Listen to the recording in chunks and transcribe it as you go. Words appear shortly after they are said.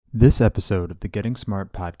This episode of the Getting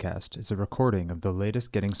Smart podcast is a recording of the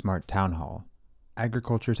latest Getting Smart Town Hall,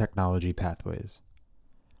 Agriculture Technology Pathways.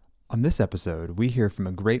 On this episode, we hear from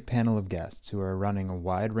a great panel of guests who are running a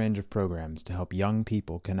wide range of programs to help young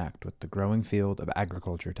people connect with the growing field of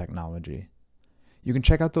agriculture technology. You can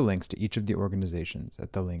check out the links to each of the organizations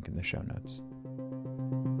at the link in the show notes.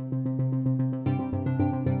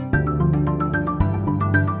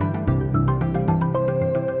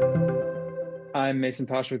 I'm Mason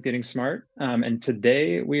Posh with Getting Smart, and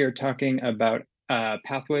today we are talking about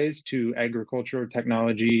pathways to agricultural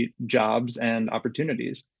technology jobs and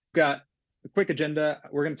opportunities. We've got a quick agenda.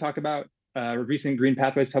 We're going to talk about a recent Green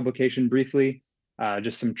Pathways publication briefly,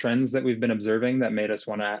 just some trends that we've been observing that made us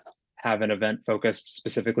want to have an event focused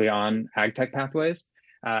specifically on ag tech pathways.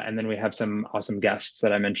 And then we have some awesome guests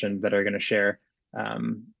that I mentioned that are going to share a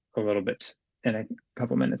little bit in a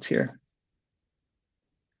couple minutes here.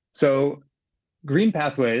 So Green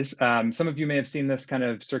Pathways, some of you may have seen this kind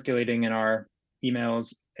of circulating in our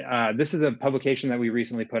emails. This is a publication that we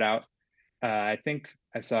recently put out. I think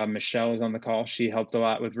I saw Michelle is on the call. She helped a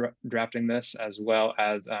lot with drafting this, as well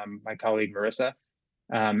as my colleague Marissa.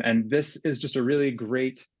 And this is just a really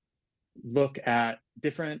great look at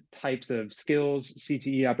different types of skills,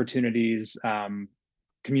 CTE opportunities,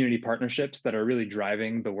 community partnerships that are really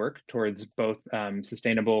driving the work towards both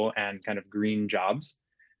sustainable and kind of green jobs.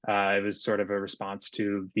 It was sort of a response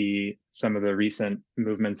to some of the recent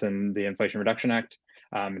movements in the Inflation Reduction Act.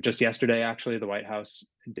 Just yesterday, actually, the White House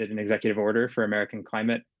did an executive order for American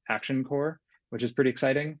Climate Action Corps, which is pretty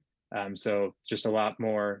exciting. So just a lot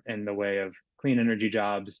more in the way of clean energy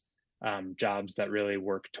jobs, jobs that really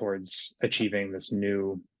work towards achieving this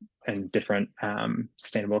new and different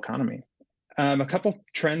sustainable economy. A couple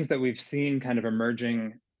trends that we've seen kind of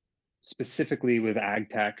emerging specifically with ag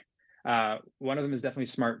tech. One of them is definitely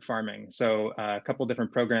smart farming. So a couple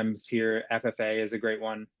different programs here. FFA is a great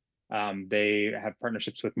one. They have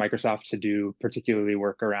partnerships with Microsoft to do particularly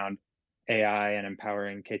work around AI and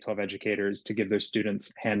empowering K-12 educators to give their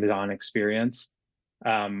students hands-on experience.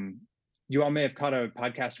 You all may have caught a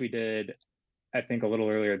podcast we did, I think, a little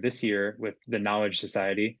earlier this year with the Knowledge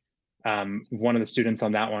Society. One of the students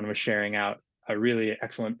on that one was sharing out a really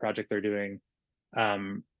excellent project they're doing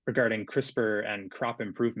regarding CRISPR and crop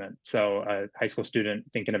improvement. So a high school student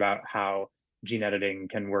thinking about how gene editing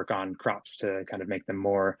can work on crops to kind of make them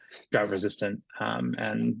more drought resistant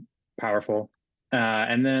and powerful.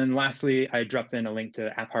 And then lastly, I dropped in a link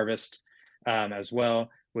to App Harvest as well,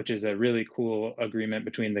 which is a really cool agreement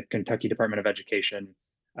between the Kentucky Department of Education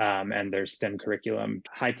and their STEM curriculum,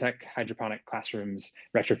 high-tech hydroponic classrooms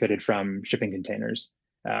retrofitted from shipping containers,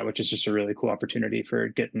 which is just a really cool opportunity for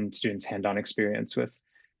getting students hands-on experience with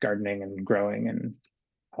gardening and growing and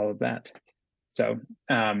all of that. So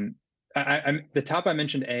the top I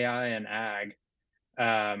mentioned AI and ag.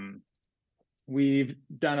 We've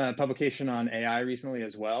done a publication on AI recently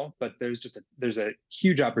as well, but there's a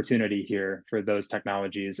huge opportunity here for those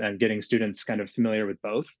technologies, and getting students kind of familiar with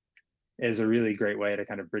both is a really great way to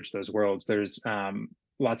kind of bridge those worlds. There's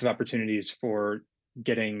lots of opportunities for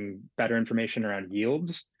getting better information around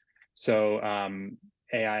yields. So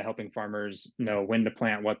AI helping farmers know when to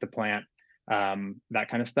plant, what to plant, that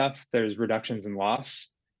kind of stuff. There's reductions in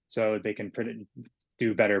loss, so they can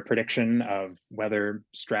do better prediction of weather,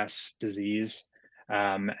 stress, disease.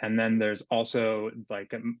 And then there's also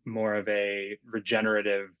like more of a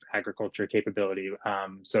regenerative agriculture capability.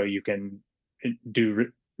 So you can do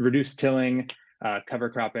reduce tilling, cover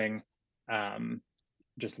cropping,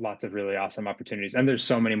 just lots of really awesome opportunities. And there's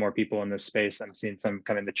so many more people in this space. I'm seeing some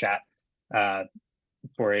come in the chat.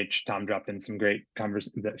 4-H, Tom dropped in some great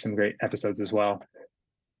episodes as well.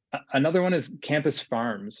 Another one is campus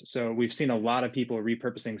farms. So we've seen a lot of people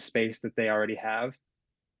repurposing space that they already have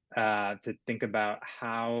to think about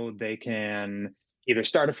how they can either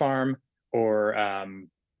start a farm or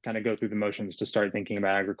kind of go through the motions to start thinking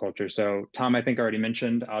about agriculture. So Tom, I think already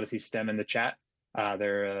mentioned Odyssey STEM in the chat.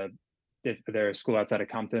 They're a school outside of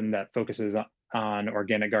Compton that focuses on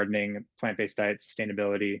organic gardening, plant-based diet,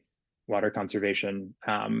 sustainability, water conservation,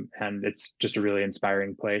 and it's just a really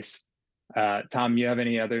inspiring place. Tom, you have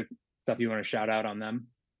any other stuff you want to shout out on them?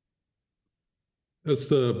 That's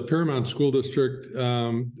the Paramount School District.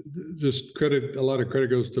 Just a lot of credit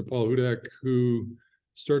goes to Paul Hudak, who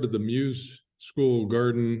started the Muse School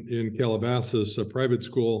Garden in Calabasas, a private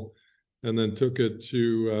school, and then took it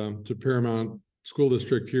to Paramount School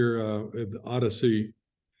District here at the Odyssey.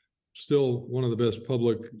 Still one of the best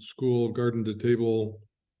public school garden to table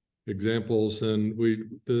examples. And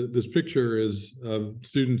this picture is of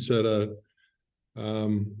students at a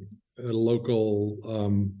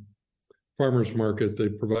local farmers market. They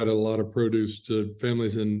provided a lot of produce to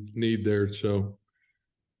families in need there. So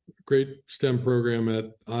great STEM program at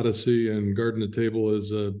Odyssey, and Garden to Table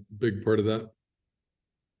is a big part of that.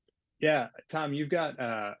 Yeah, Tom, you've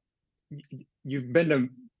been to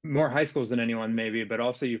more high schools than anyone maybe, but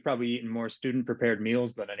also you've probably eaten more student prepared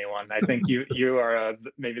meals than anyone. I think you are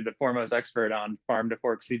maybe the foremost expert on farm to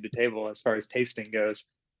fork, seed to table as far as tasting goes.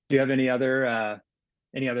 Do you have any other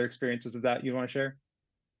experiences of that you want to share?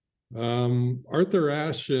 Arthur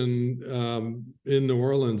Ashe in New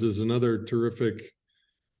Orleans is another terrific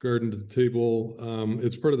Garden to the Table.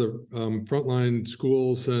 It's part of the Frontline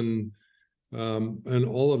schools, and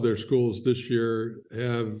all of their schools this year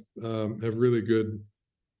have really good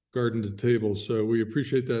Garden to Table. So we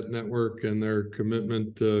appreciate that network and their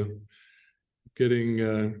commitment to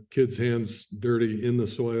getting kids' hands dirty in the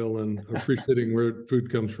soil and appreciating where food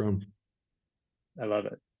comes from. I love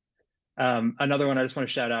it. Another one I just want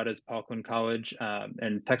to shout out is Paul Quinn College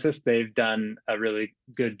in Texas. They've done a really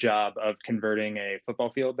good job of converting a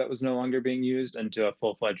football field that was no longer being used into a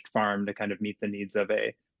full-fledged farm to kind of meet the needs of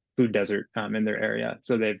a food desert in their area.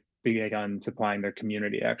 So they've begun supplying their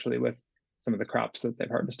community actually with some of the crops that they've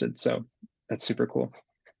harvested. So that's super cool.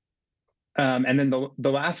 And then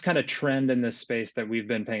the last kind of trend in this space that we've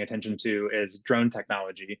been paying attention to is drone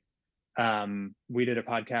technology. We did a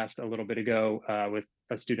podcast a little bit ago with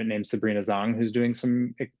a student named Sabrina Zhang, who's doing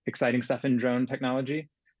some exciting stuff in drone technology,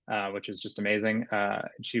 which is just amazing.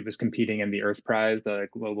 She was competing in the Earth Prize, the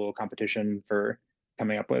global competition for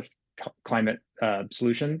coming up with climate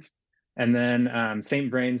solutions. And then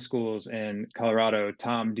St. Vrain Schools in Colorado.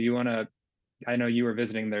 Tom, do you want to, I know you were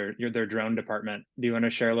visiting their drone department. Do you want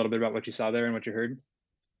to share a little bit about what you saw there and what you heard?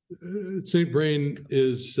 St. Vrain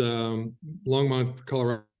is Longmont,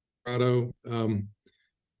 Colorado,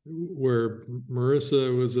 where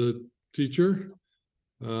Marissa was a teacher.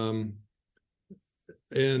 And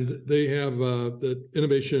they have the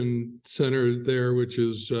Innovation Center there, which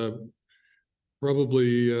is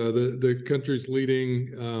probably the country's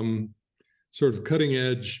leading sort of cutting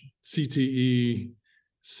edge CTE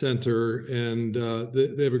center. And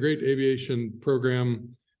they have a great aviation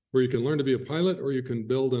program where you can learn to be a pilot, or you can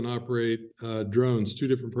build and operate drones, two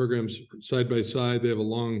different programs side by side. They have a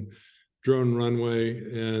long drone runway,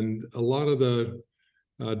 and a lot of the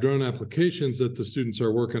drone applications that the students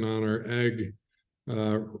are working on are ag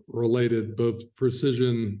related, both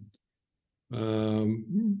precision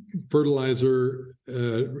fertilizer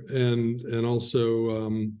and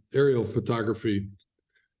also aerial photography.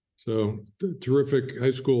 So terrific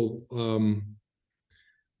high school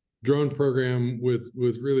drone program with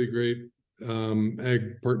really great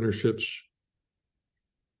ag partnerships.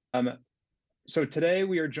 So today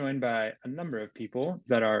we are joined by a number of people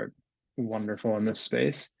that are wonderful in this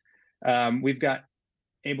space. We've got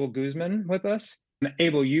Abel Guzman with us.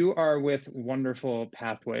 Abel, you are with Wonderful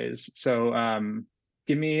Pathways. So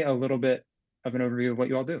give me a little bit of an overview of what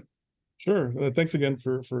you all do. Sure. Thanks again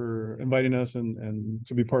for inviting us and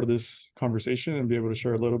to be part of this conversation and be able to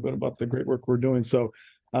share a little bit about the great work we're doing. So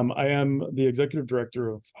I am the executive director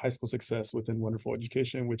of high school success within Wonderful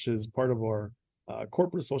Education, which is part of our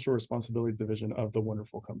corporate social responsibility division of the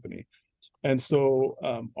Wonderful Company. And so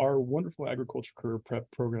our Wonderful Agriculture Career Prep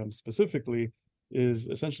program specifically is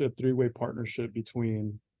essentially a three-way partnership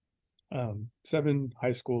between 7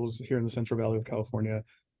 high schools here in the Central Valley of California,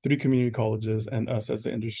 3 community colleges, and us as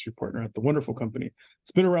the industry partner at the Wonderful Company.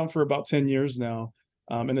 It's been around for about 10 years now.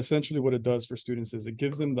 And essentially what it does for students is it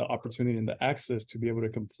gives them the opportunity and the access to be able to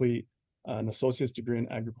complete an associate's degree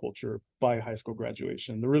in agriculture by high school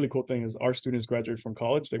graduation. The really cool thing is our students graduate from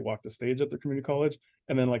college, they walk the stage at their community college,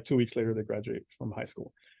 and then like 2 weeks later, they graduate from high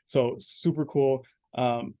school. So super cool.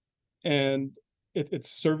 And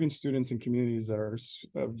it's serving students in communities that are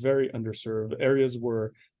very underserved, areas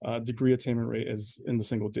where degree attainment rate is in the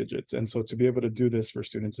single digits. And so to be able to do this for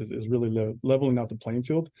students is really leveling out the playing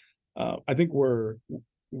field. I think where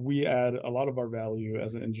we add a lot of our value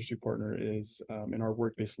as an industry partner is in our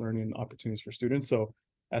work-based learning opportunities for students. So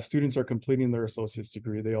as students are completing their associate's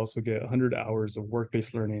degree, they also get 100 hours of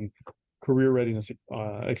work-based learning, career readiness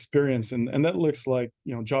experience. And that looks like,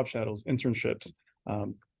 job shadows, internships,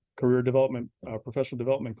 career development, professional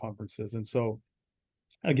development conferences. And so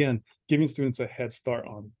again, giving students a head start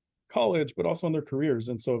on college, but also on their careers.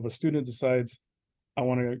 And so if a student decides,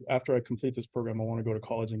 after I complete this program, I want to go to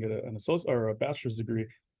college and get an associate or a bachelor's degree,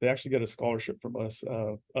 they actually get a scholarship from us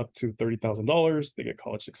up to $30,000. They get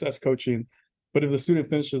college success coaching. But if the student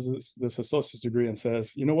finishes this associate's degree and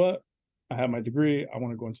says, you know what, I have my degree, I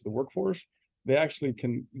want to go into the workforce, they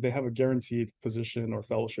have a guaranteed position or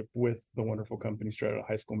fellowship with the Wonderful Company straight out of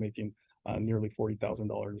high school, making nearly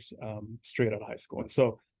 $40,000 straight out of high school. And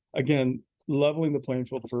so again, leveling the playing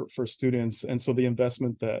field for students. And so the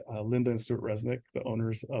investment that Linda and Stuart Resnick, the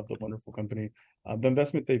owners of the wonderful company, the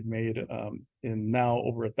investment they've made in now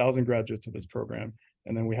over 1,000 graduates of this program,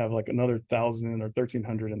 and then we have like another 1,000 or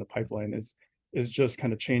 1,300 in the pipeline, is just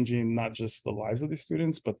kind of changing not just the lives of these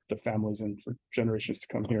students, but the families and for generations to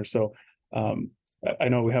come here. So I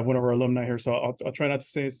know we have one of our alumni here, so I'll try not to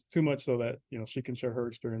say too much so that she can share her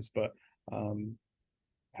experience, but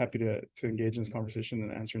happy to engage in this conversation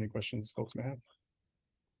and answer any questions folks may have.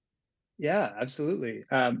 Yeah, absolutely.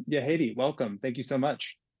 Yeah, Haiti, welcome. Thank you so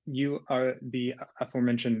much. You are the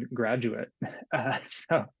aforementioned graduate.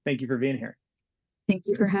 So thank you for being here. Thank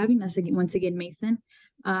you for having us again, once again, Mason.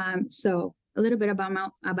 So a little bit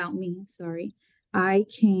about me, sorry. I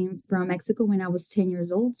came from Mexico when I was 10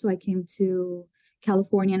 years old. So I came to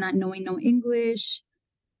California not knowing no English.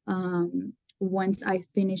 Once I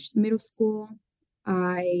finished middle school,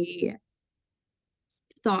 I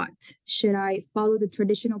thought, should I follow the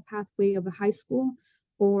traditional pathway of a high school?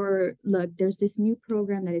 Or look, there's this new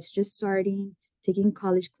program that is just starting, taking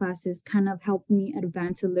college classes, kind of helped me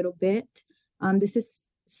advance a little bit. This is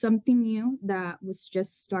something new that was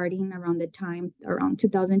just starting around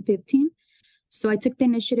 2015. So I took the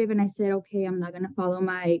initiative and I said, okay, I'm not going to follow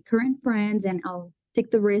my current friends and I'll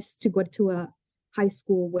take the risk to go to a high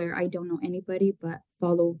school where I don't know anybody, but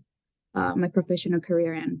follow my professional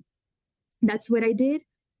career. And that's what I did.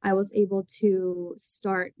 I was able to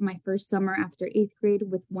start my first summer after 8th grade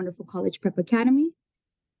with Wonderful College Prep Academy.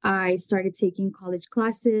 I started taking college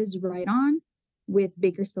classes right on with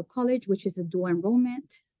Bakersfield College, which is a dual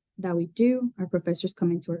enrollment that we do. Our professors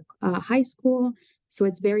come into our high school. So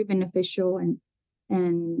it's very beneficial and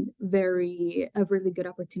a really good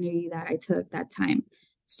opportunity that I took that time.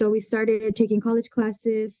 So we started taking college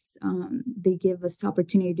classes. They give us the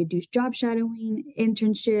opportunity to do job shadowing,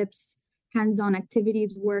 internships, hands-on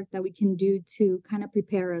activities, work that we can do to kind of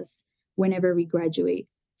prepare us whenever we graduate.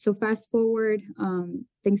 So fast forward,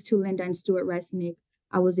 thanks to Linda and Stuart Resnick,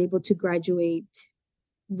 I was able to graduate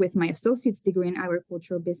with my associate's degree in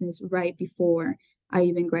agricultural business right before I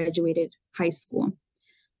even graduated high school.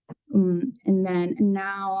 And then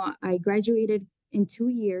now I graduated in 2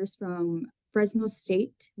 years from Fresno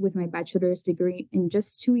State with my bachelor's degree in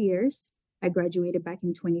just 2 years. I graduated back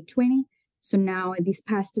in 2020. So now in these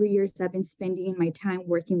past 3 years, I've been spending my time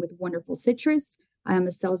working with Wonderful Citrus. I am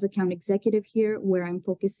a sales account executive here where I'm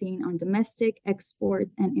focusing on domestic,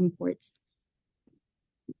 exports, and imports.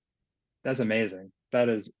 That's amazing. That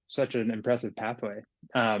is such an impressive pathway.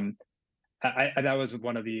 That was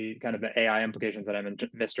one of the kind of the AI implications that I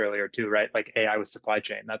missed earlier too, right? Like AI with supply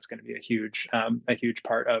chain, that's going to be a huge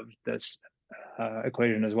part of this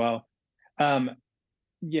equation as well.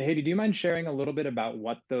 Yeah, Haiti, do you mind sharing a little bit about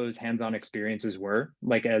what those hands-on experiences were,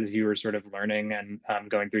 like as you were sort of learning and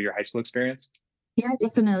going through your high school experience? Yeah,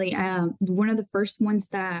 definitely. One of the first ones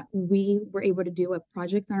that we were able to do a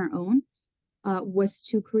project on our own was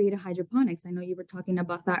to create a hydroponics. I know you were talking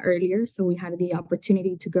about that earlier. So we had the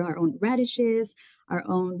opportunity to grow our own radishes, our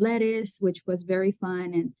own lettuce, which was very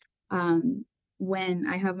fun. And when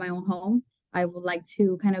I have my own home, I would like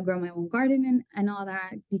to kind of grow my own garden and all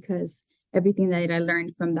that, because everything that I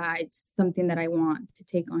learned from that, it's something that I want to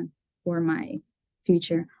take on for my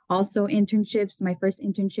future. Also internships. My first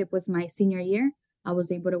internship was my senior year. I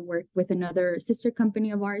was able to work with another sister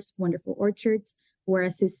company of ours, Wonderful Orchards, where I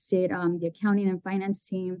assisted the accounting and finance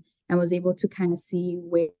team and was able to kind of see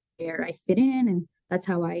where I fit in. And that's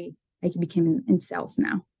how I became in sales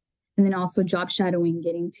now. And then also job shadowing,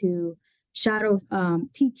 getting to shadow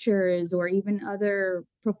teachers or even other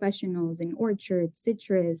professionals in orchards,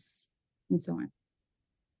 citrus, and so on.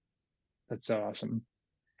 That's so awesome.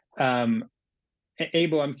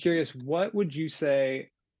 Abel, I'm curious, what would you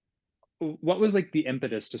say, what was like the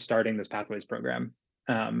impetus to starting this Pathways program?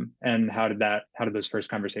 And how did those first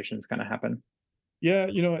conversations kind of happen? Yeah,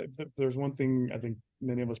 if there's one thing I think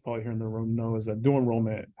many of us probably here in the room know is that dual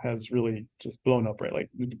enrollment has really just blown up, right? Like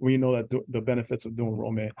we know that the benefits of dual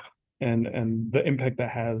enrollment and the impact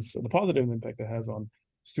that has, the positive impact that has on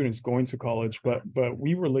students going to college. But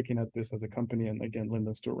we were looking at this as a company, and again, Linda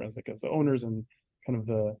and Stuart Resnick as the owners and kind of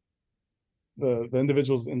the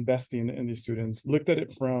individuals investing in these students, looked at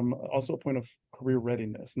it from also a point of career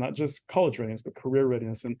readiness, not just college readiness, but career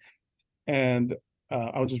readiness. And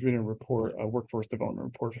I was just reading a workforce development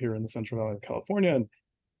report here in the Central Valley of California, and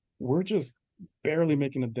we're just barely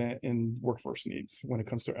making a dent in workforce needs when it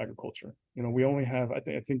comes to agriculture. We only have, I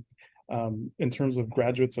think in terms of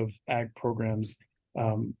graduates of ag programs,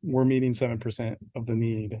 we're meeting 7% of the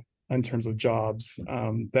need in terms of jobs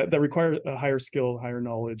that require a higher skill, higher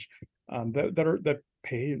knowledge, that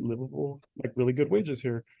pay livable, like really good wages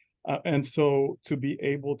here. And so to be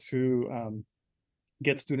able to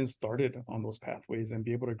get students started on those pathways and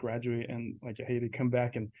be able to graduate and like, hey, to come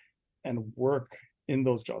back and work in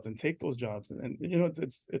those jobs and take those jobs, and you know,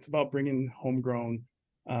 it's about bringing a homegrown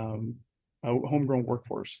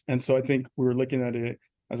workforce. And so I think we're looking at it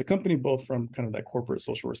as a company, both from kind of that corporate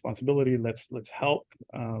social responsibility, let's help,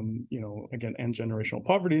 you know, again, end generational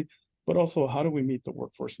poverty, but also how do we meet the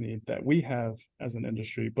workforce need that we have as an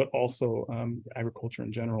industry, but also agriculture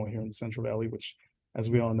in general here in the Central Valley, which, as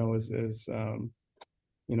we all know, is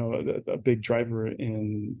you know, a big driver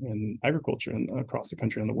in agriculture and across the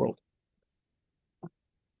country and the world.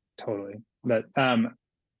 Totally. But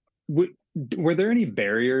were there any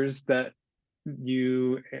barriers that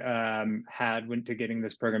you had when to getting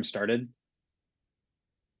this program started?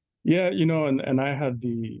 Yeah, you know, and I had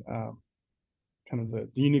the kind of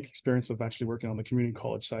the unique experience of actually working on the community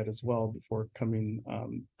college side as well before coming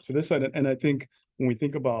to this side. And I think when we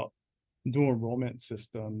think about dual enrollment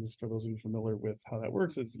systems, for those of you familiar with how that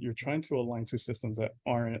works, is you're trying to align two systems that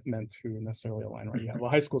aren't meant to necessarily align, right? You have a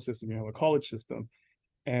high school system, you have a college system.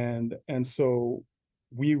 And so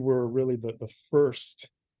we were really the first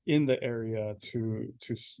in the area to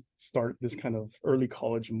start this kind of early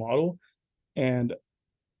college model. And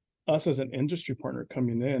us as an industry partner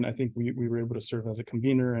coming in, I think we were able to serve as a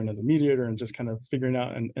convener and as a mediator and just kind of figuring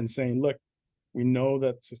out and saying, look, we know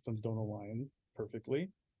that systems don't align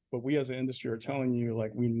perfectly, but we as an industry are telling you,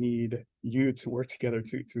 like, we need you to work together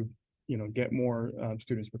to you know, get more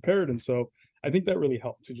students prepared. And so I think that really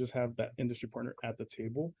helped to just have that industry partner at the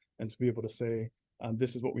table and to be able to say,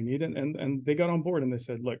 this is what we need. And they got on board and they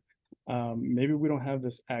said, look, maybe we don't have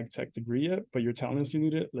this ag tech degree yet, but you're telling us you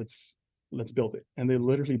need it. Let's build it. And they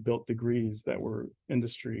literally built degrees that were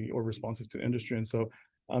industry or responsive to industry. And so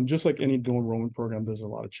just like any dual enrollment program, there's a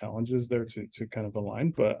lot of challenges there to kind of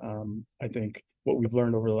align. But I think what we've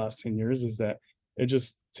learned over the last 10 years is that it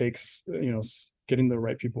just takes, you know, getting the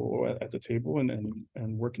right people at the table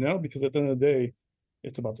and working out, because at the end of the day,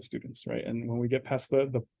 it's about the students, right? And when we get past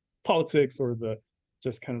the politics or the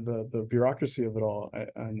just kind of the bureaucracy of it all,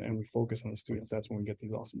 and we focus on the students, that's when we get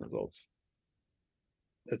these awesome results.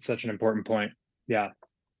 That's such an important point. Yeah.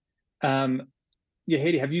 Yeah,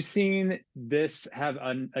 Haiti, have you seen this have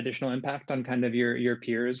an additional impact on kind of your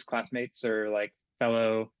peers, classmates, or like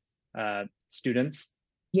fellow students?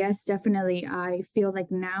 Yes, definitely. I feel like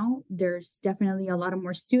now there's definitely a lot of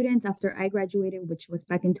more students after I graduated, which was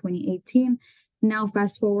back in 2018. Now,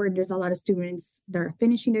 fast forward, there's a lot of students that are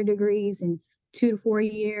finishing their degrees in 2 to 4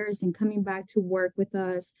 years and coming back to work with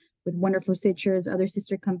us, with Wonderful Citrus, other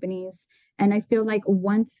sister companies. And I feel like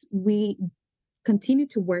once we continue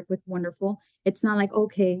to work with Wonderful, it's not like,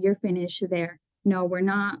 okay, you're finished there. No, we're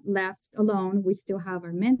not left alone. We still have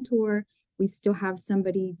our mentor. We still have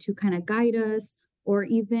somebody to kind of guide us. Or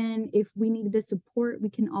even if we need the support,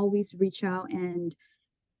 we can always reach out and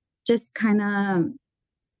just kind of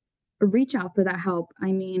reach out for that help.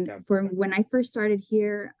 I mean, for when I first started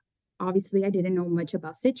here, obviously I didn't know much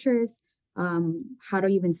about citrus, how to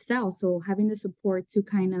even sell. So having the support to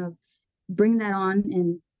kind of bring that on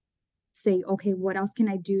and say, okay, what else can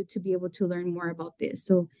I do to be able to learn more about this?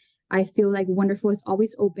 So I feel like Wonderful is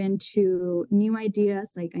always open to new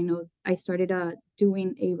ideas. Like, I know I started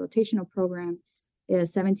doing a rotational program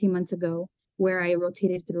 17 months ago, where I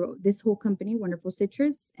rotated through this whole company, Wonderful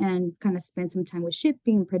Citrus, and kind of spent some time with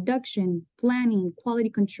shipping, production, planning, quality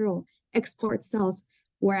control, export sales,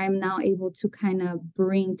 where I'm now able to kind of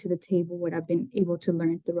bring to the table what I've been able to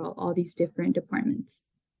learn throughout all these different departments.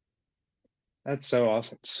 That's so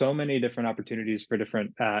awesome. So many different opportunities for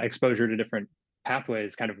different exposure to different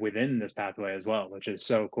pathways kind of within this pathway as well, which is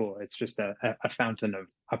so cool. It's just a fountain of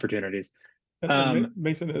opportunities.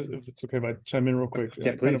 Mason, if it's okay if I chime in real quick,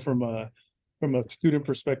 yeah, kind of from a student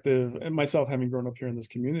perspective, and myself having grown up here in this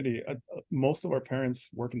community, most of our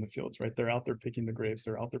parents work in the fields, right? They're out there picking the grapes,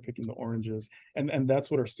 they're out there picking the oranges, and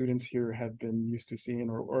that's what our students here have been used to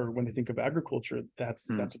seeing, or when they think of agriculture, that's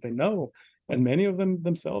what they know. And many of them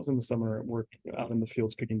themselves in the summer work out in the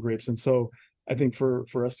fields picking grapes. And so I think for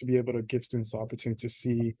us to be able to give students the opportunity to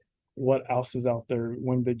see what else is out there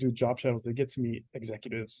when they do job shadows, they get to meet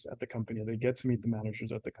executives at the company, they get to meet the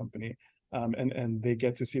managers at the company, and they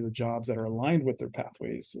get to see the jobs that are aligned with their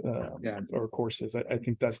pathways or courses. I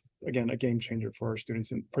think that's, again, a game changer for our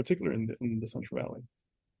students, in particular in the Central Valley.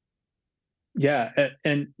 Yeah,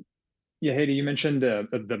 and yeah, Haiti, you mentioned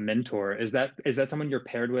the mentor. Is that someone you're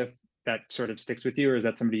paired with that sort of sticks with you, or is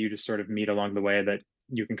that somebody you just sort of meet along the way that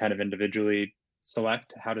you can kind of individually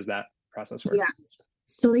select? How does that process work? Yeah.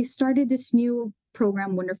 So they started this new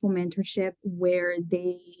program, Wonderful Mentorship, where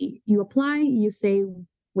you apply, you say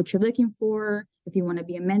what you're looking for, if you want to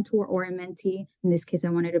be a mentor or a mentee. In this case, I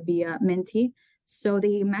wanted to be a mentee. So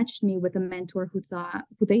they matched me with a mentor who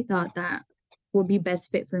they thought that would be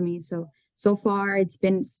best fit for me. So far, it's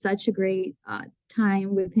been such a great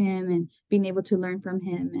time with him and being able to learn from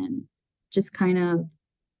him and just kind of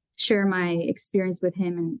share my experience with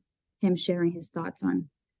him and him sharing his thoughts on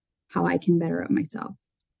how I can better myself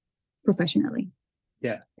professionally.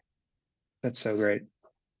 Yeah, that's so great.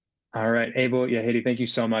 All right, Abel, Yehidi, thank you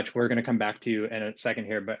so much. We're going to come back to you in a second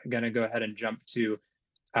here, but I'm going to go ahead and jump to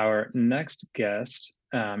our next guest,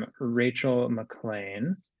 Rachel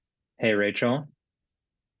McLean. Hey, Rachel.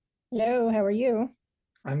 Hello, how are you?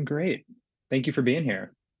 I'm great. Thank you for being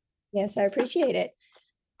here. Yes, I appreciate it.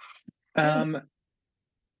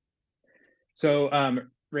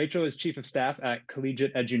 Rachel is Chief of Staff at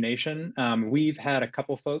Collegiate EduNation. We've had a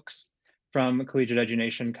couple folks from Collegiate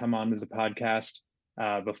EduNation come onto the podcast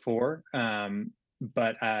before,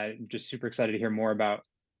 but just super excited to hear more about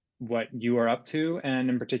what you are up to, and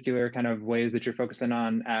in particular, kind of ways that you're focusing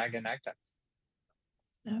on ag and ag tech.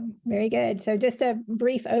 Very good. So just a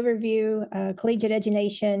brief overview, Collegiate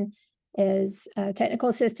EduNation is a technical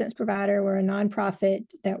assistance provider. We're a nonprofit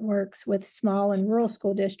that works with small and rural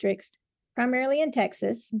school districts, primarily in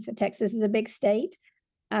Texas. And so Texas is a big state.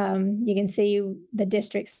 You can see the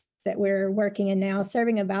districts that we're working in now,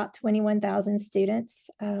 serving about 21,000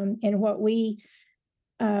 students. And what we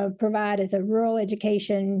provide is a rural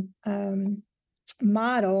education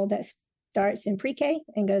model that starts in pre-K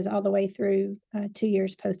and goes all the way through 2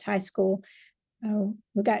 years post-high school.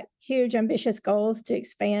 We've got huge, ambitious goals to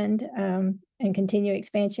expand and continue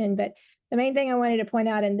expansion. But the main thing I wanted to point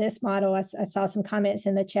out in this model, I saw some comments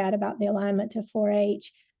in the chat about the alignment to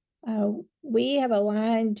 4-H. We have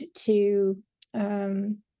aligned to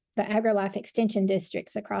the AgriLife extension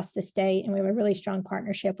districts across the state, and we have a really strong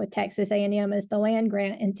partnership with Texas A&M as the land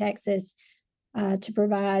grant in Texas to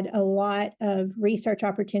provide a lot of research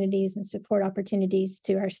opportunities and support opportunities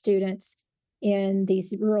to our students in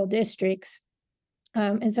these rural districts.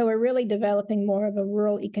 And so we're really developing more of a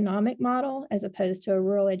rural economic model as opposed to a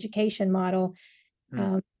rural education model.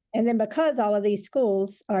 And then because all of these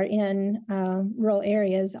schools are in rural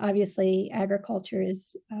areas, obviously agriculture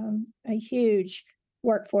is a huge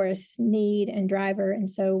workforce need and driver. And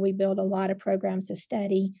so we build a lot of programs of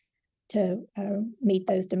study to meet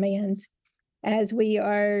those demands. As we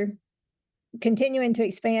are continuing to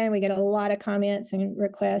expand, we get a lot of comments and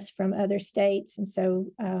requests from other states. And so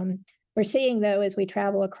we're seeing, though, as we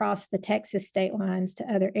travel across the Texas state lines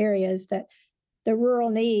to other areas, that the rural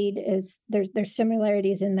need is, there's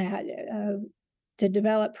similarities in that to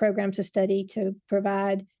develop programs of study to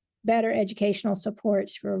provide better educational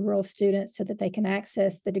supports for rural students so that they can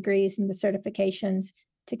access the degrees and the certifications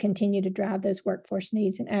to continue to drive those workforce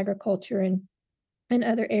needs in agriculture and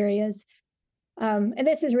other areas. And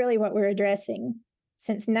this is really what we're addressing.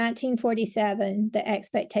 Since 1947, the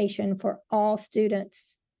expectation for all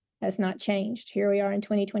students has not changed. Here we are in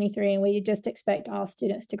 2023, and we just expect all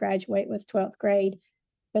students to graduate with 12th grade.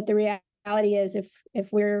 But the reality is, if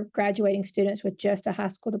we're graduating students with just a high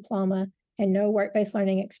school diploma and no work-based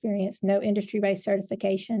learning experience, no industry-based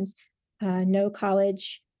certifications, no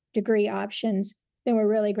college degree options, then we're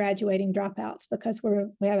really graduating dropouts, because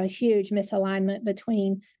we have a huge misalignment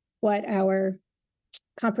between what our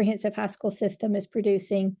comprehensive high school system is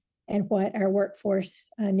producing and what our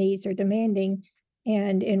workforce needs are demanding.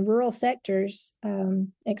 And in rural sectors,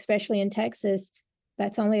 especially in Texas,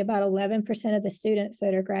 that's only about 11% of the students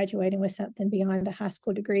that are graduating with something beyond a high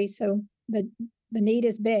school degree. So the need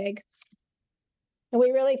is big. And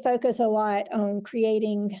we really focus a lot on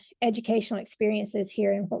creating educational experiences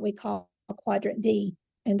here in what we call Quadrant D.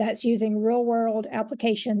 And that's using real world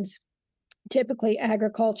applications, typically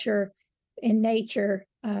agriculture and nature,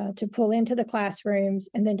 to pull into the classrooms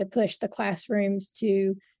and then to push the classrooms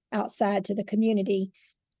to outside to the community,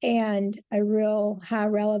 and a real high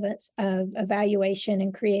relevance of evaluation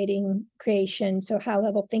and creation, so high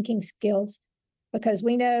level thinking skills, because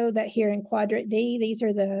we know that here in Quadrant D, these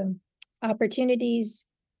are the opportunities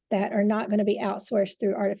that are not going to be outsourced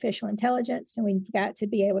through artificial intelligence, and we've got to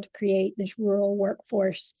be able to create this rural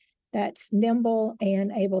workforce that's nimble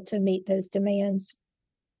and able to meet those demands.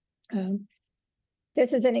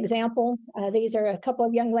 This is an example. These are a couple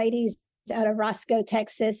of young ladies out of Roscoe,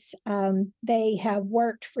 Texas. They have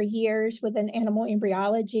worked for years with an animal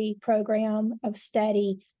embryology program of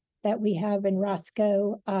study that we have in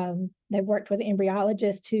Roscoe. They've worked with an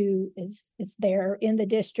embryologist who is there in the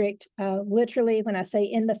district. Literally, when I say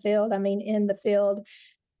in the field, I mean in the field,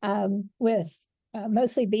 with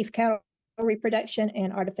mostly beef cattle reproduction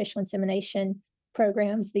and artificial insemination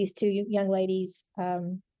programs. These two young ladies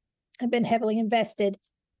have been heavily invested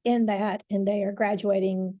in that, and they are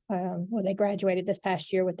graduating. They graduated this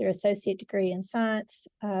past year with their associate degree in science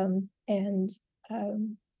and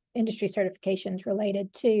industry certifications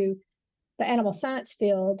related to the animal science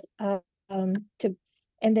field.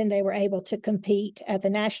 And then they were able to compete at the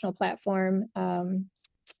national platform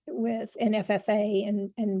with NFFA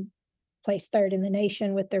and placed third in the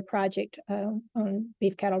nation with their project on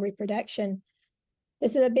beef cattle reproduction.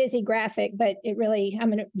 This is a busy graphic, but it really,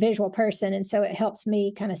 I'm a visual person, and so it helps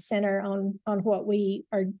me kind of center on what we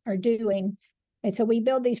are doing. And so we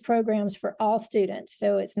build these programs for all students.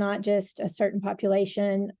 So it's not just a certain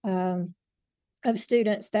population of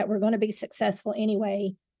students that we're going to be successful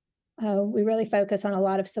anyway. We really focus on a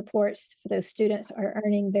lot of supports for those students are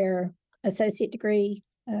earning their associate degree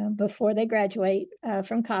before they graduate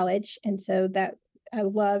from college. And so that I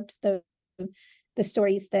loved the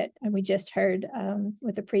stories that we just heard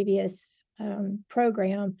with the previous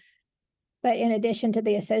program. But in addition to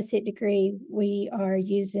the associate degree, we are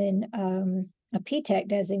using a P-TECH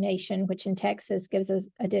designation, which in Texas gives us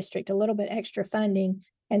a district a little bit extra funding,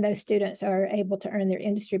 and those students are able to earn their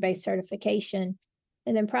industry-based certification.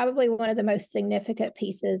 And then probably one of the most significant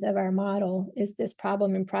pieces of our model is this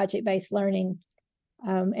problem and project-based learning.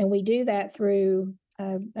 And we do that through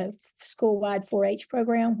a school-wide 4-H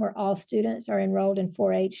program where all students are enrolled in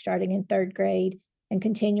 4-H starting in 3rd grade and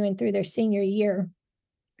continuing through their senior year.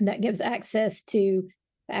 And that gives access to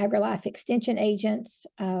the AgriLife extension agents,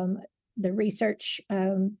 the research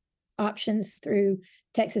options through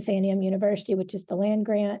Texas A&M University, which is the land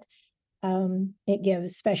grant. It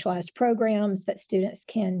gives specialized programs that students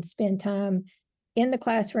can spend time in the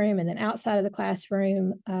classroom and then outside of the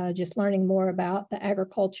classroom, just learning more about the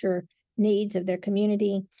agriculture needs of their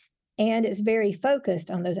community. And it's very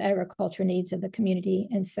focused on those agriculture needs of the community.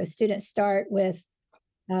 And so students start with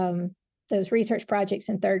those research projects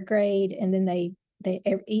in 3rd grade, and then they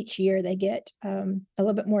each year they get a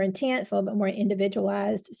little bit more intense, a little bit more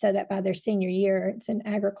individualized, so that by their senior year, it's an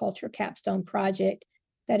agriculture capstone project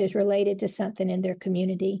that is related to something in their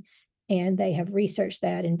community. And they have researched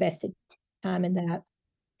that, invested time in that.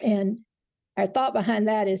 And our thought behind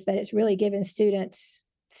that is that it's really giving students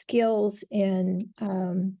skills in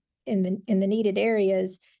the needed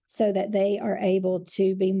areas so that they are able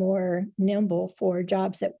to be more nimble for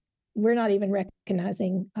jobs that we're not even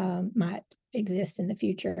recognizing might exist in the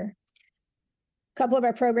future. A couple of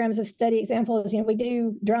our programs of study examples, we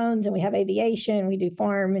do drones and we have aviation, we do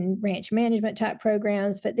farm and ranch management type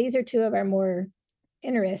programs, but these are two of our more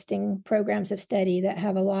interesting programs of study that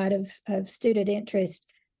have a lot of student interest.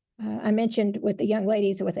 I mentioned with the young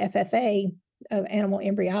ladies with FFA of animal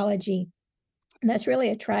embryology, and that's really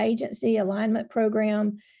a tri-agency alignment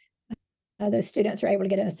program. Those students are able to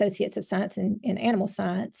get an Associates of Science in Animal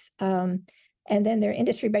Science. And then their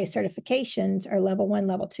industry-based certifications are level 1,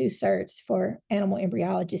 level 2 certs for animal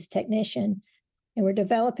embryologist technician. And we're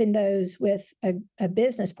developing those with a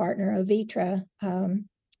business partner, Ovitra,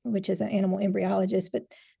 which is an animal embryologist. But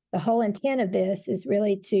the whole intent of this is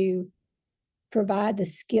really to provide the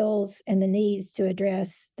skills and the needs to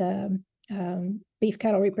address the beef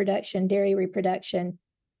cattle reproduction, dairy reproduction,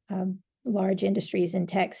 large industries in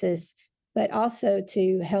Texas, but also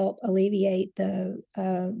to help alleviate the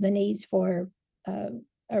needs for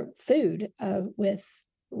food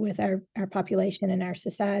with our population and our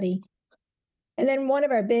society. And then one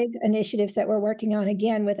of our big initiatives that we're working on,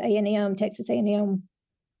 again with A&M, Texas A&M,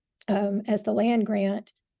 as the land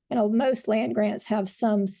grant, and most land grants have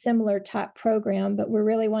some similar type program, but we're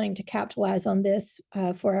really wanting to capitalize on this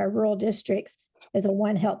for our rural districts as a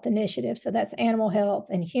One Health initiative. So that's animal health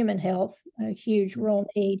and human health, a huge rural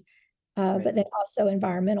need. But then also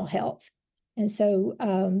environmental health. And so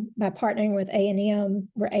by partnering with A&M,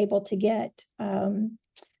 we're able to get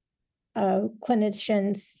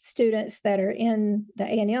clinicians, students that are in the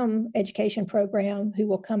A&M education program who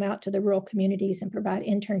will come out to the rural communities and provide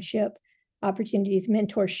internship opportunities,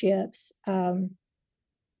 mentorships,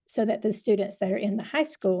 so that the students that are in the high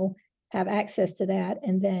school have access to that.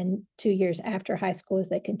 And then 2 years after high school, as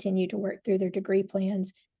they continue to work through their degree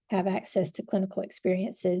plans, have access to clinical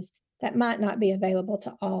experiences that might not be available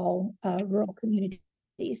to all rural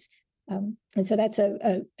communities. And so that's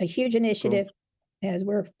a huge initiative as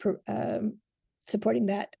we're supporting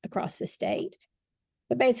that across the state.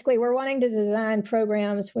 But basically, we're wanting to design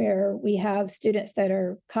programs where we have students that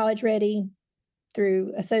are college ready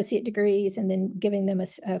through associate degrees and then giving them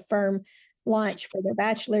a firm launch for their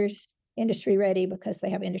bachelor's, industry ready because they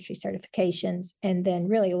have industry certifications, and then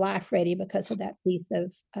really life ready because of that piece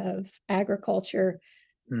of agriculture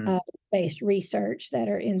based research that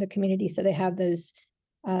are in the community. So they have those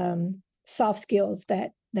soft skills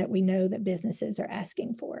that we know that businesses are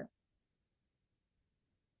asking for.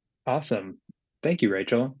 Awesome. Thank you,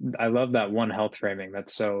 Rachel. I love that One Health framing.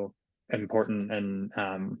 That's so important, and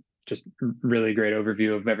just really great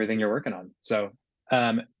overview of everything you're working on. So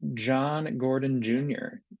John Gordon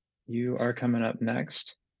Jr., you are coming up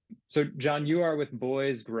next. So John, you are with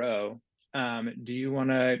Boys Grow. Do you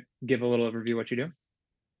want to give a little overview of what you do?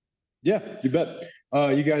 Yeah, you bet.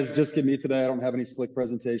 You guys just get me today. I don't have any slick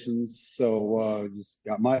presentations, so just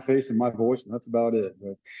got my face and my voice, and that's about it.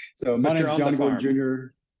 But so my name is John Gordon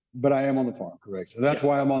Jr., but I am on the farm, correct? So that's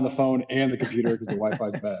why I'm on the phone and the computer, because the Wi-Fi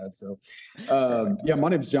is bad. So yeah, my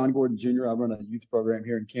name is John Gordon Jr. I run a youth program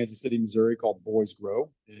here in Kansas City, Missouri called Boys Grow,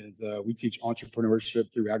 and we teach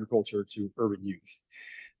entrepreneurship through agriculture to urban youth.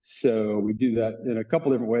 So we do that in a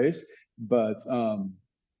couple different ways, but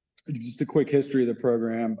just a quick history of the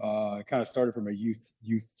program. It kind of started from a youth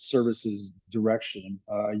services direction.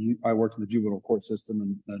 I worked in the juvenile court system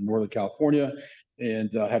in Northern California,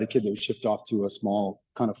 and had a kid that was shipped off to a small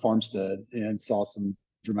kind of farmstead, and saw some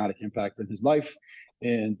dramatic impact in his life.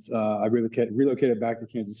 And I relocated back to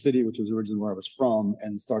Kansas City, which was originally where I was from,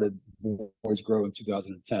 and started Boys Grow in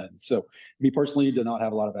 2010. So me personally did not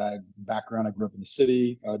have a lot of ag background. I grew up in the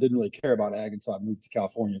city. I didn't really care about ag until I moved to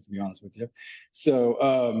California, to be honest with you.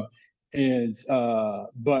 So,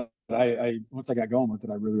 but I once I got going with it,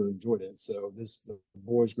 I really enjoyed it. So the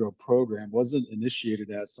Boys Grow program wasn't initiated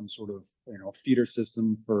as some sort of feeder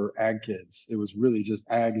system for ag kids. It was really just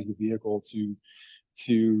ag as the vehicle to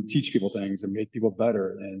teach people things and make people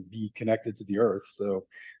better and be connected to the earth. So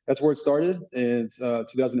that's where it started. And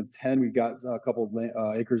 2010, we got a couple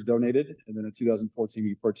of acres donated. And then in 2014,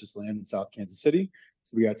 we purchased land in South Kansas City.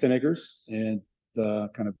 So we got 10 acres. And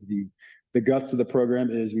kind of the guts of the program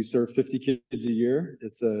is we serve 50 kids a year.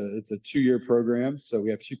 It's a 2-year program. So we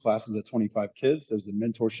have 2 classes of 25 kids. There's a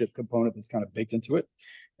mentorship component that's kind of baked into it.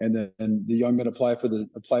 And then the young men apply for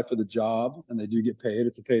the job, and they do get paid.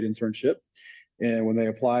 It's a paid internship. And when they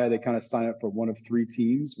apply, they kind of sign up for one of 3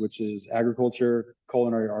 teams, which is agriculture,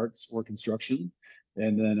 culinary arts, or construction.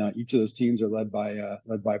 And then each of those teams are led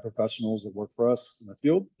by professionals that work for us in the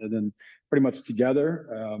field. And then pretty much together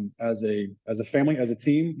as a family, as a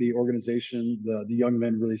team, the organization, the young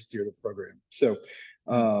men really steer the program. So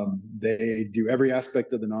they do every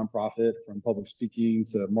aspect of the nonprofit, from public speaking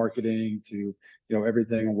to marketing to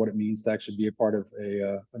everything on what it means to actually be a part of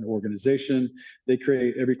an organization.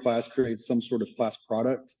 Every class creates some sort of class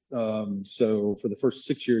product. So for the first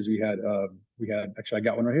 6 years, we had actually, I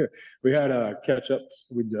got one right here. We had ketchup,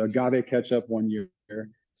 agave ketchup one year.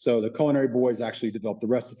 So the culinary boys actually develop the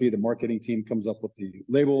recipe. The marketing team comes up with the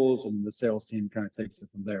labels, and the sales team kind of takes it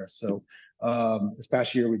from there. So this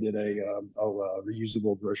past year we did a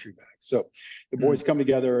reusable grocery bag. So the boys come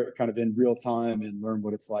together kind of in real time and learn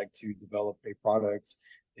what it's like to develop a product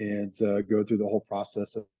and go through the whole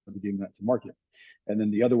process of getting that to market. And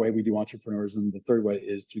then the other way we do entrepreneurism, the third way,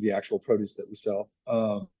 is through the actual produce that we sell.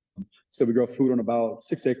 So we grow food on about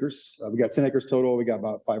 6 acres. We got 10 acres total. We got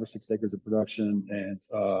about 5 or 6 acres of production, and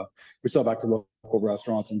we sell back to local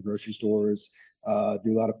restaurants and grocery stores.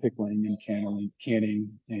 Do a lot of pickling and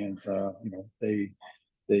canning, and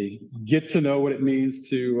they get to know what it means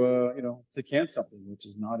to can something, which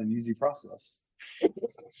is not an easy process.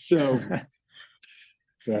 So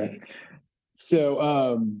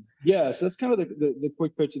yeah, so that's kind of the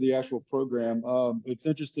quick pitch of the actual program. It's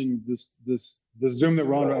interesting, the Zoom that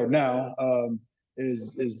we're on right now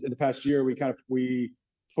is in the past year we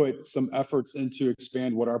put some efforts into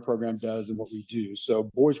expand what our program does and what we do. So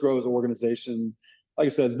Boys Grow as an organization, like I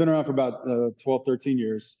said, it's been around for about 12, 13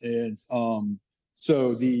 years. And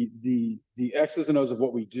so the X's and O's of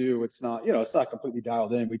what we do, it's not completely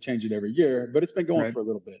dialed in. We change it every year, but it's been going for a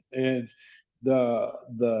little bit. And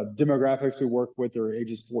the demographics we work with are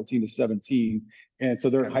ages 14 to 17, and so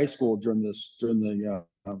they're in high school during this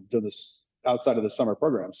outside of the summer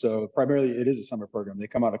program. So primarily it is a summer program. They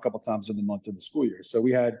come out a couple times in the month of the school year. So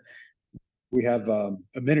we have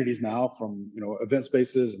amenities now from event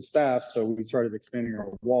spaces and staff. So we started expanding our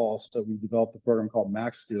walls. So we developed a program called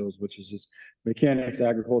Max Skills, which is just mechanics,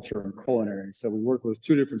 agriculture, and culinary. So we work with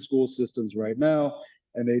 2 different school systems right now,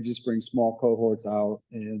 and they just bring small cohorts out,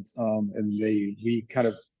 and we kind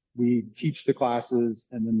of we teach the classes,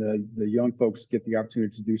 and then the young folks get the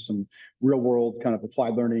opportunity to do some real world kind of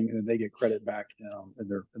applied learning, and then they get credit back in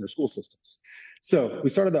their school systems. So we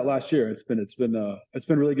started that last year. It's been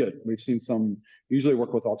really good. We've seen usually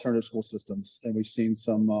work with alternative school systems, and we've seen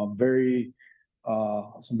some very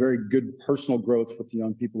good personal growth with the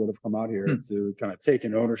young people that have come out here to kind of take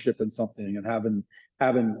an ownership in something and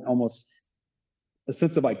having almost a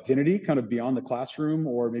sense of identity kind of beyond the classroom,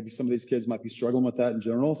 or maybe some of these kids might be struggling with that in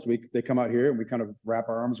general. So they come out here and we kind of wrap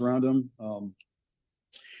our arms around them,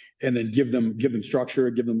 and then give them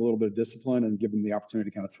structure, give them a little bit of discipline, and give them the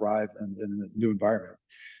opportunity to kind of thrive in a new environment.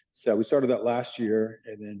 So we started that last year,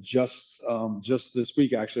 and then just this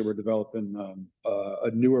week, actually, we're developing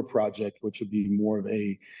a newer project, which would be more of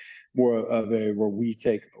a where we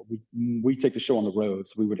take the show on the road.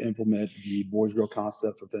 So we would implement the Boys Girl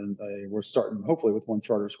concept we're starting hopefully with one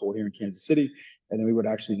charter school here in Kansas City, and then we would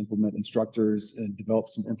actually implement instructors and develop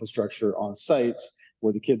some infrastructure on sites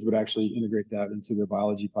where the kids would actually integrate that into their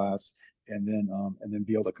biology class, and then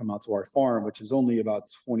be able to come out to our farm, which is only about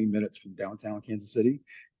 20 minutes from downtown Kansas City.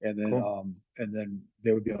 And then, cool. And then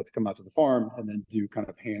they would be able to come out to the farm and then do kind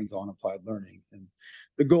of hands-on applied learning. And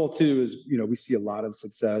the goal too is, we see a lot of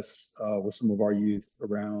success with some of our youth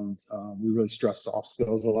around, we really stress soft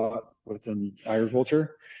skills a lot within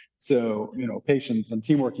agriculture. So, patience and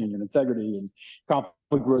teamworking and integrity and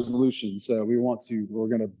conflict resolution. So we're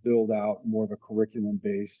going to build out more of a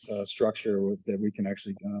curriculum-based structure that we can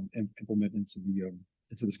actually implement into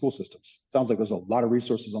the school systems. Sounds like there's a lot of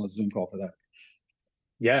resources on the Zoom call for that.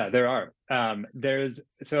 Yeah, there are. I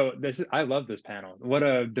love this panel. What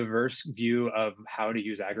a diverse view of how to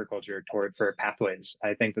use agriculture for pathways.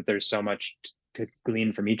 I think that there's so much to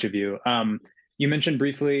glean from each of you. You mentioned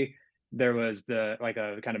briefly there was a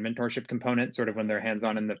kind of mentorship component, sort of when they're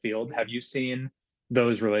hands-on in the field. Have you seen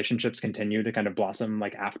those relationships continue to kind of blossom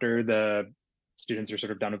like after the students are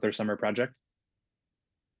sort of done with their summer project?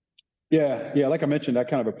 Yeah. Like I mentioned, I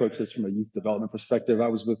kind of approach this from a youth development perspective. I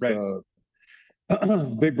was with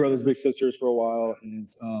Big Brothers Big Sisters for a while, and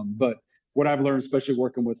but what I've learned, especially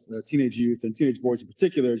working with teenage youth and teenage boys in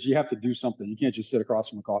particular, is you have to do something. You can't just sit across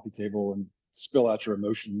from a coffee table and spill out your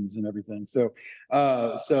emotions and everything. So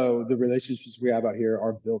the relationships we have out here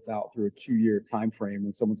are built out through a 2-year time frame.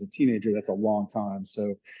 When someone's a teenager, that's a long time.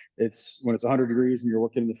 So when it's 100 degrees and you're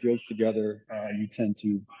working in the fields together, you tend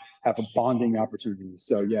to have a bonding opportunity.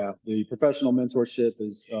 So yeah, the professional mentorship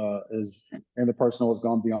is and the personal has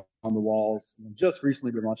gone beyond the walls. And just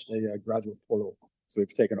recently, we launched a graduate portal. So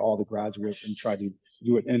we've taken all the graduates and tried to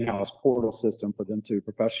do an in-house portal system for them to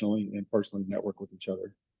professionally and personally network with each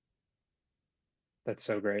other. That's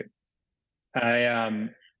so great. I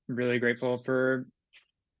am really grateful for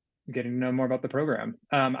getting to know more about the program.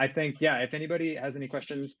 I think, if anybody has any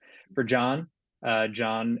questions for John,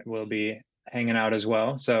 John will be hanging out as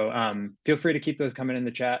well. So feel free to keep those coming in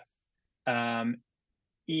the chat.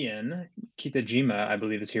 Ian Kitajima, I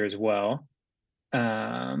believe, is here as well.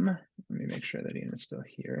 Let me make sure that Ian is still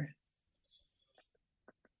here.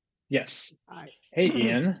 Yes. Hi. Hey,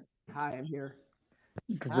 Ian. Hi, I'm here.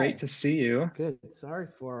 Great to see you. Good. Sorry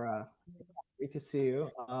for great to see you.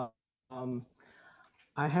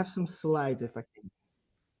 I have some slides if I can.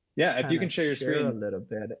 Yeah, if you can share your screen a little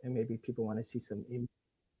bit, and maybe people want to see some.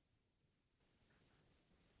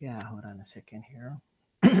 Yeah, hold on a second here.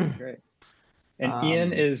 Great. And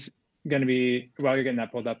Ian is going to be, while you're getting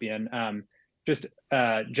that pulled up, Ian, just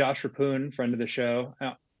Josh Rapoon, friend of the show,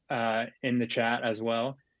 in the chat as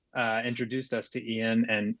well, introduced us to Ian,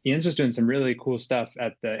 and Ian's just doing some really cool stuff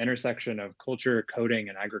at the intersection of culture, coding,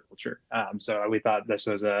 and agriculture. So we thought this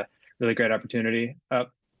was a really great opportunity.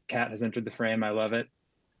 Kat has entered the frame. I love it.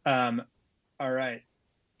 All right,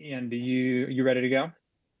 Ian, you ready to go?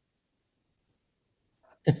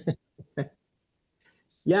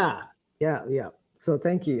 Yeah. So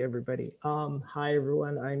thank you, everybody. Hi,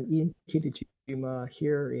 everyone. I'm Ian Kitajima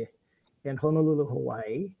here in Honolulu,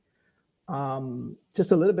 Hawaii.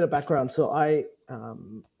 Just a little bit of background. So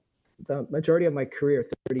the majority of my career,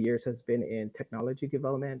 30 years, has been in technology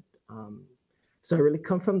development. So I really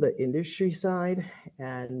come from the industry side,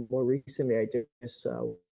 and more recently, I just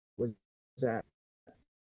was at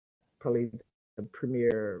probably the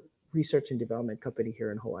premier research and development company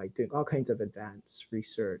here in Hawaii, doing all kinds of advanced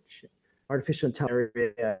research, artificial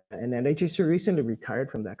intelligence, and then I just recently retired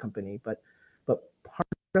from that company. But part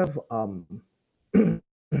of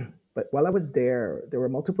but while I was there were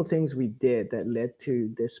multiple things we did that led to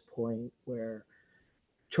this point where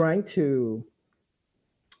trying to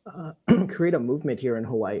create a movement here in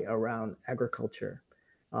Hawaii around agriculture.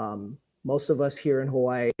 most of us here in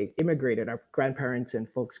Hawaii immigrated. Our grandparents and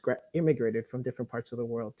folks immigrated from different parts of the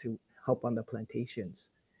world to help on the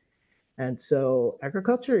plantations. And so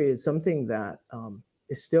agriculture is something that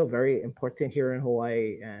is still very important here in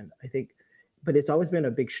Hawaii. And I think, but it's always been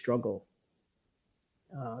a big struggle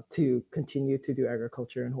to continue to do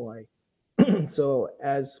agriculture in Hawaii. So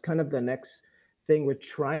as kind of the next thing we're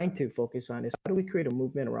trying to focus on is how do we create a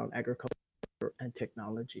movement around agriculture and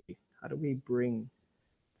technology? How do we bring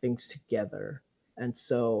things together? And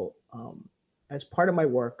so as part of my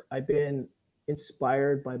work, I've been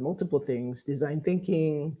inspired by multiple things: design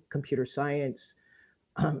thinking, computer science.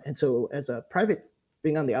 And so as a private,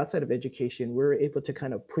 being on the outside of education, we're able to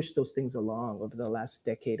kind of push those things along over the last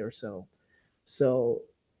decade or so. So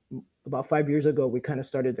about 5 years ago, we kind of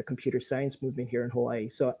started the computer science movement here in Hawaii.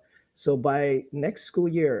 So by next school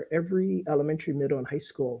year, every elementary, middle, and high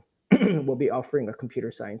school will be offering a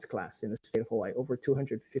computer science class in the state of Hawaii, over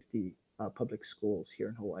 250 public schools here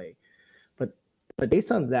in Hawaii. But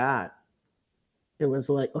based on that, it was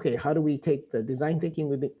like, okay, how do we take the design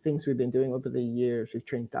thinking things we've been doing over the years? We've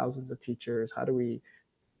trained thousands of teachers. How do we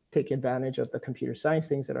take advantage of the computer science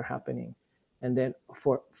things that are happening, and then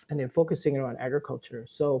focusing it on agriculture?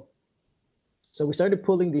 So we started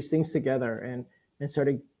pulling these things together and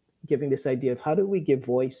started giving this idea of how do we give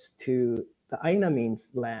voice to the Aina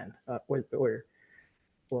means land,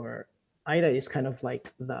 or Aina is kind of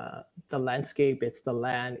like the landscape. It's the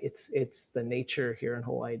land. It's the nature here in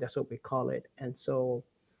Hawaii. That's what we call it. And so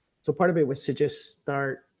part of it was to just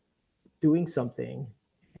start doing something,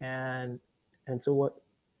 and so what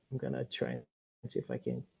I'm gonna try and see if I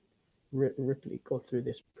can rapidly go through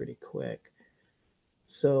this pretty quick.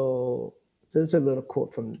 So there's a little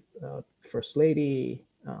quote from First Lady,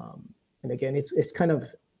 and again, it's kind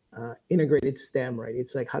of integrated STEM, right?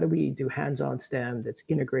 It's like, how do we do hands-on STEM that's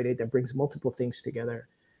integrated, that brings multiple things together,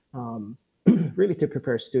 really to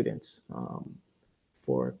prepare students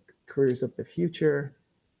for careers of the future.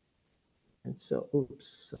 And so,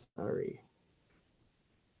 oops, sorry.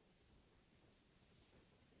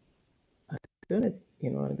 What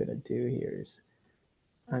I'm gonna do here is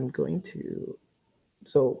I'm going to,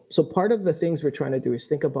 so part of the things we're trying to do is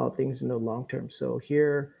think about things in the long term. So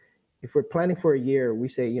here, if we're planning for a year, we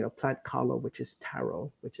say, plant kalo, which is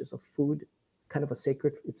taro, which is a food, kind of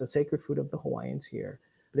it's a sacred food of the Hawaiians here.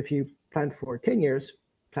 But if you plan for 10 years,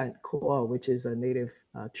 plant koa, which is a native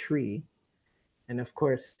tree. And of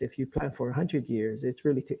course, if you plan for 100 years, it's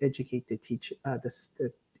really to educate,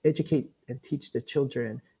 educate and teach the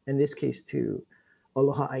children, in this case to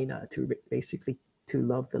aloha aina, to basically to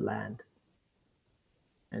love the land.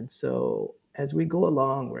 And so as we go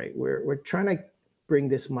along, right, we're trying to bring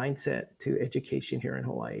this mindset to education here in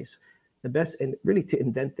Hawaii, is the best, and really to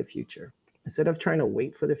invent the future. Instead of trying to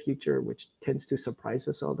wait for the future, which tends to surprise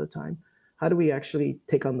us all the time, how do we actually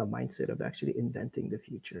take on the mindset of actually inventing the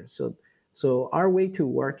future? So our way to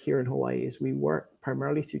work here in Hawaii is we work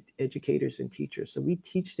primarily through educators and teachers. So we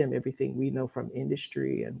teach them everything we know from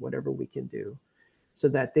industry and whatever we can do, so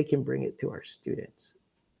that they can bring it to our students.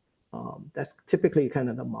 That's typically kind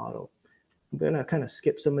of the model. I'm gonna kind of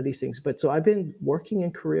skip some of these things, but so I've been working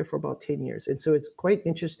in Korea for about 10 years. And so it's quite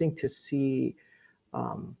interesting to see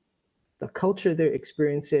the culture there,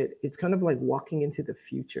 experience it. It's kind of like walking into the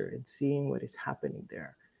future and seeing what is happening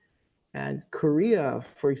there. And Korea,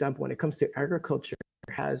 for example, when it comes to agriculture,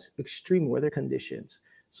 has extreme weather conditions.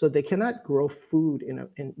 So they cannot grow food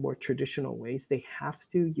in more traditional ways. They have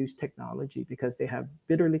to use technology because they have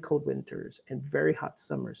bitterly cold winters and very hot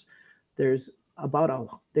summers. There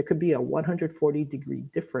could be a 140-degree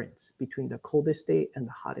difference between the coldest day and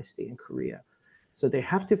the hottest day in Korea. So they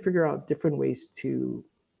have to figure out different ways to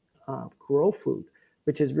grow food,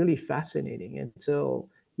 which is really fascinating. And so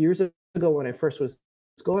years ago, when I first was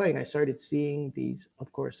going, I started seeing these,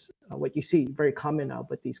 of course, what you see very common now,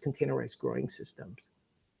 but these containerized growing systems.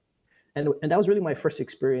 And that was really my first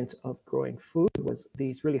experience of growing food, was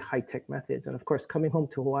these really high-tech methods. And of course, coming home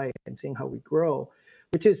to Hawaii and seeing how we grow,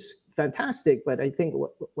 which is fantastic. But I think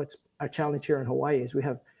what's our challenge here in Hawaii is we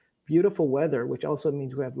have beautiful weather, which also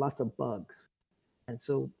means we have lots of bugs. And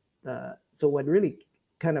so what really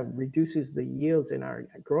kind of reduces the yields in our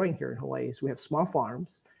growing here in Hawaii is we have small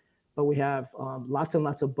farms, but we have lots and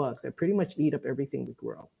lots of bugs that pretty much eat up everything we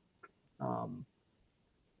grow.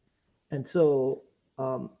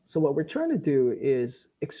 So what we're trying to do is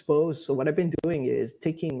expose. So what I've been doing is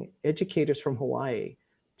taking educators from Hawaii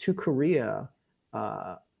to Korea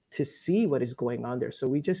to see what is going on there. So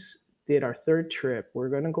we just did our third trip. We're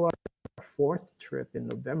going to go on our fourth trip in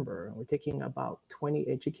November. And we're taking about 20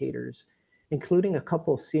 educators, including a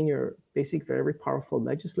couple of senior, very powerful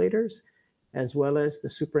legislators, as well as the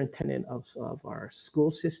superintendent of our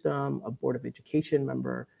school system, a Board of Education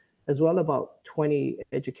member, as well about 20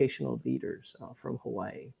 educational leaders from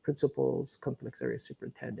Hawaii, principals, complex area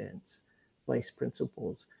superintendents, vice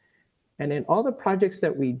principals. And in all the projects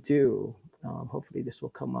that we do, hopefully this will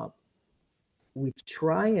come up, we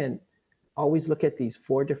try and always look at these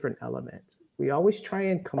 4 different elements. We always try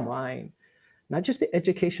and combine not just the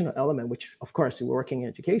educational element, which of course we're working in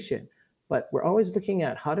education, but we're always looking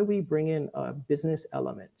at how do we bring in a business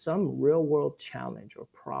element, some real world challenge or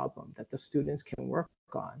problem that the students can work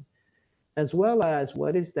on, as well as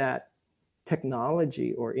what is that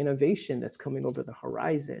technology or innovation that's coming over the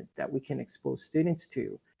horizon that we can expose students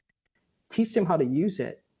to, teach them how to use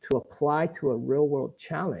it to apply to a real world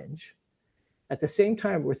challenge. At the same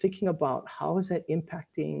time, we're thinking about how is that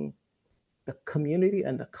impacting the community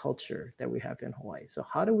and the culture that we have in Hawaii. So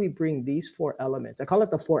how do we bring these 4 elements? I call it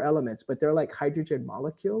the 4 elements, but they're like hydrogen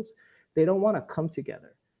molecules. They don't want to come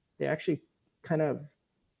together. They actually kind of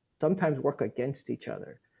sometimes work against each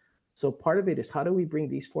other. So part of it is how do we bring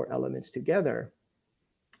these 4 elements together?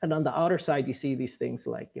 And on the outer side, you see these things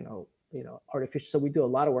like, artificial. So we do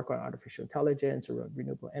a lot of work on artificial intelligence, around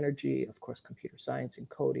renewable energy, of course, computer science and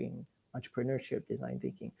coding, entrepreneurship, design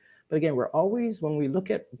thinking. But again, we're always, when we look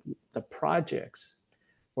at the projects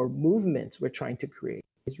or movements we're trying to create,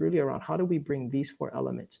 is really around how do we bring these 4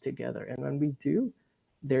 elements together? And when we do,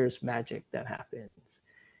 there's magic that happens.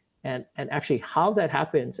 And actually how that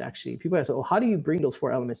happens, actually, people ask, oh, how do you bring those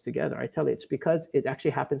 4 elements together? I tell you, it's because it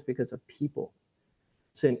actually happens because of people.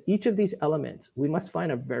 So in each of these elements, we must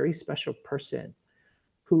find a very special person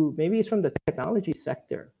who maybe is from the technology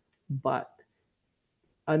sector, but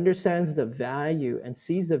understands the value and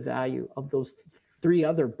sees the value of those 3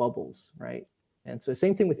 other bubbles, right? And so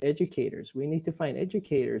same thing with educators. We need to find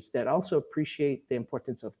educators that also appreciate the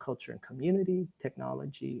importance of culture and community,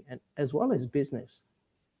 technology, and as well as business.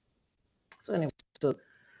 So anyway,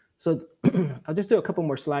 so I'll just do a couple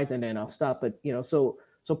more slides and then I'll stop. But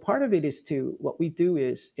so part of it is what we do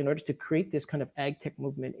is in order to create this kind of ag tech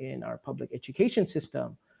movement in our public education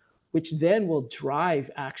system, which then will drive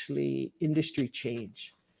actually industry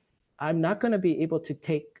change. I'm not going to be able to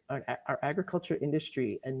take our agriculture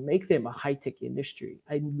industry and make them a high-tech industry.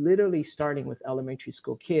 I'm literally starting with elementary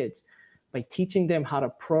school kids by teaching them how to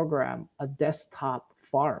program a desktop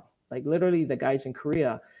farm. Like literally the guys in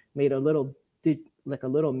Korea made a little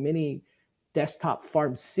mini desktop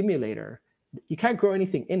farm simulator. You can't grow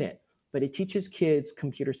anything in it, but it teaches kids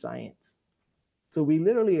computer science. So we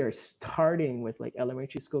literally are starting with like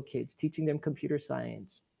elementary school kids, teaching them computer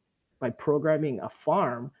science by programming a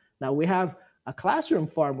farm. Now we have a classroom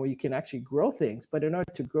farm where you can actually grow things, but in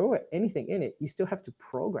order to grow anything in it, you still have to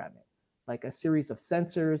program it, like a series of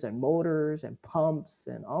sensors and motors and pumps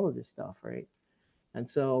and all of this stuff, right? And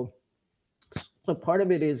so part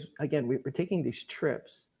of it is, again, we're taking these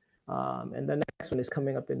trips, and the next one is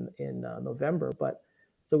coming up in November. But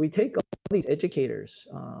so we take all these educators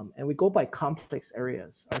and we go by complex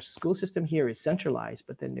areas. Our school system here is centralized,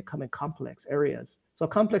 but then they come in complex areas. So a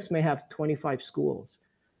complex may have 25 schools.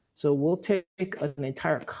 So we'll take an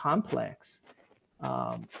entire complex.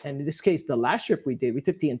 And in this case, the last trip we did, we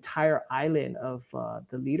took the entire island of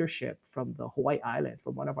the leadership from the Hawaii island,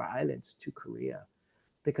 from one of our islands to Korea.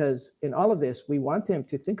 Because in all of this, we want them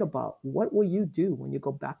to think about what will you do when you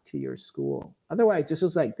go back to your school? Otherwise, this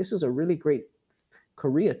is a really great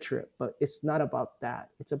Korea trip, but it's not about that.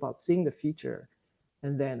 It's about seeing the future.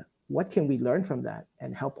 And then what can we learn from that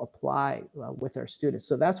and help apply with our students?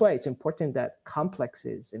 So that's why it's important that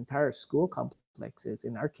complexes, entire school complexes,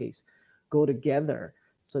 in our case, go together.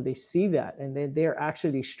 So they see that, and then they're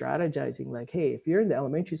actually strategizing like, hey, if you're in the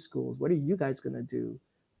elementary schools, what are you guys going to do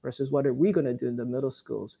versus what are we going to do in the middle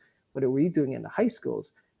schools? What are we doing in the high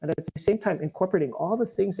schools? And at the same time, incorporating all the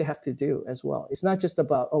things they have to do as well. It's not just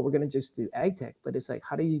about, oh, we're going to just do ag tech, but it's like,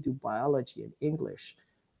 how do you do biology and English,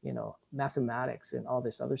 mathematics and all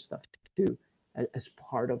this other stuff too, as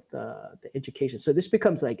part of the education. So this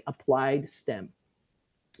becomes like applied STEM,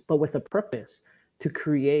 but with a purpose to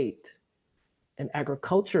create an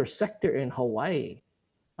agriculture sector in Hawaii,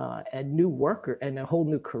 and new worker and a whole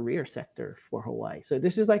new career sector for Hawaii. So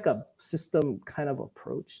this is like a system kind of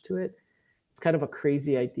approach to it. It's kind of a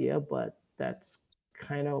crazy idea, but that's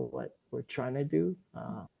kind of what we're trying to do.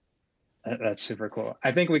 That's super cool.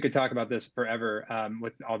 I think we could talk about this forever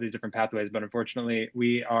with all these different pathways, but unfortunately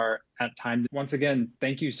we are at time. Once again,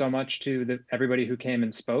 thank you so much to everybody who came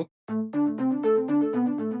and spoke.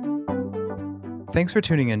 Thanks for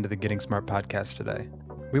tuning in to the Getting Smart podcast today.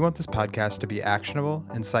 We want this podcast to be actionable,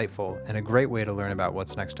 insightful, and a great way to learn about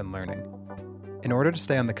what's next in learning. In order to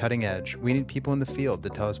stay on the cutting edge, we need people in the field to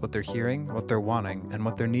tell us what they're hearing, what they're wanting, and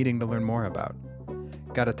what they're needing to learn more about.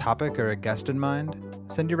 Got a topic or a guest in mind?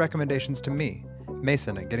 Send your recommendations to me,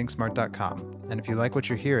 Mason at gettingsmart.com. And if you like what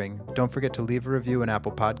you're hearing, don't forget to leave a review in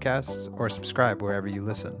Apple Podcasts or subscribe wherever you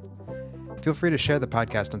listen. Feel free to share the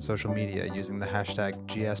podcast on social media using the hashtag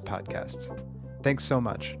GSPodcasts. Thanks so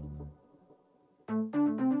much.